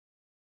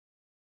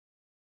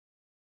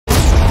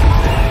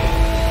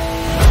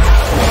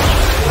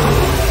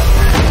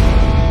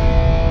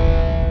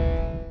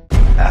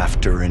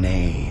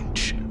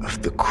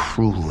of the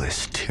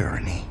cruelest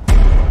tyranny.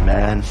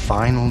 Man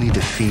finally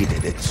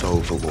defeated its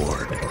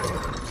overlord.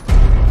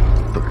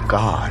 But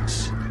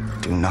gods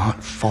do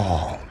not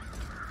fall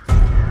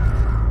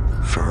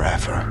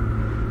forever.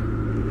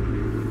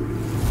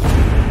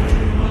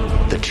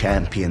 The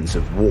champions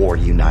of war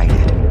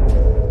united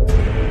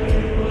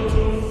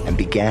and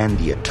began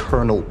the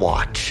eternal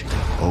watch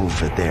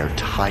over their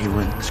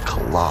tyrant's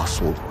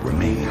colossal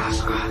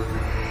remains.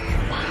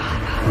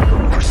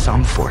 For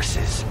some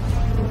forces,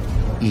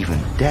 even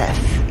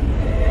death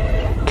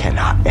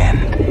cannot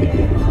end.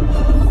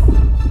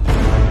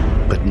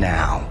 But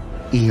now,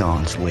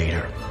 eons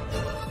later,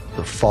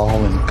 the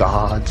fallen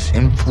god's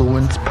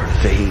influence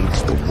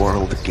pervades the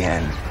world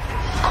again,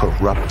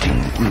 corrupting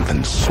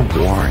even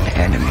sworn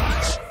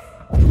enemies.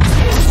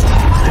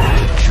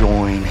 To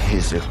join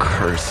his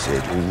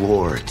accursed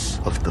lords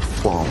of the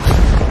fallen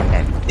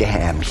and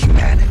damn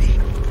humanity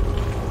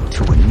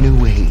to a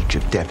new age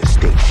of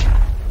devastation.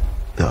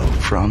 Though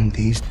from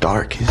these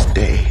darkest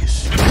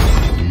days,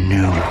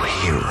 new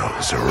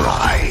heroes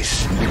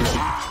arise.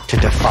 To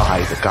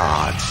defy the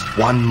gods,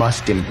 one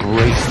must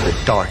embrace the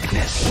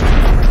darkness.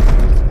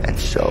 And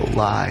so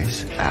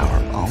lies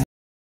our own.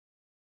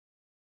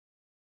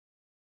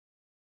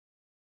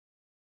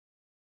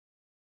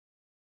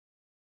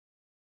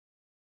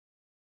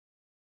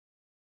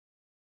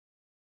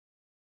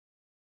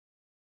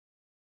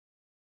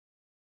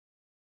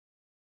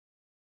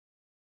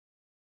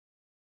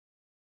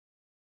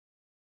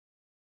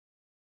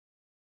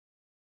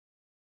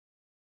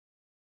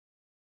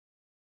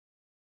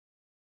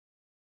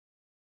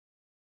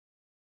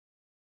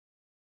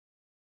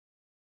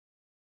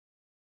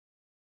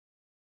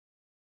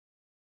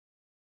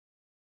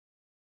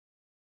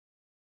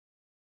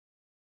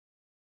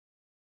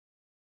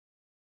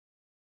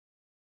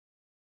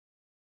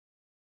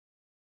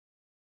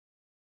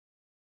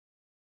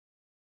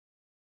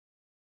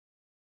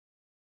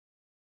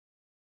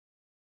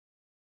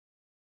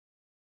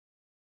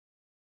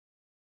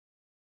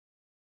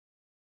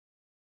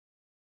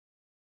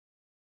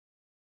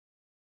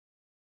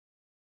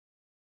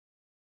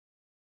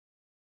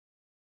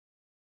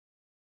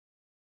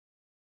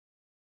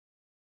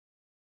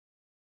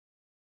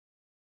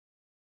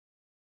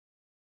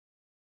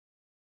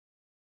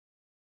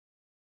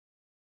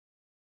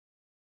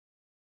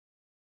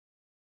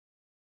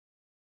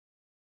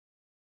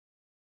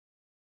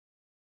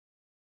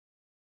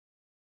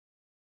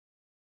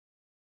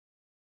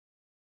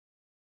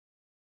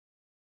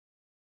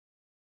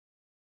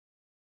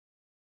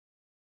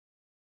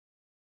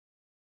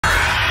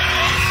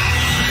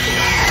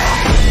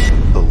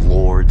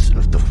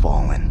 Of the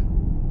fallen.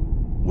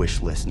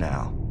 Wishless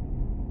now.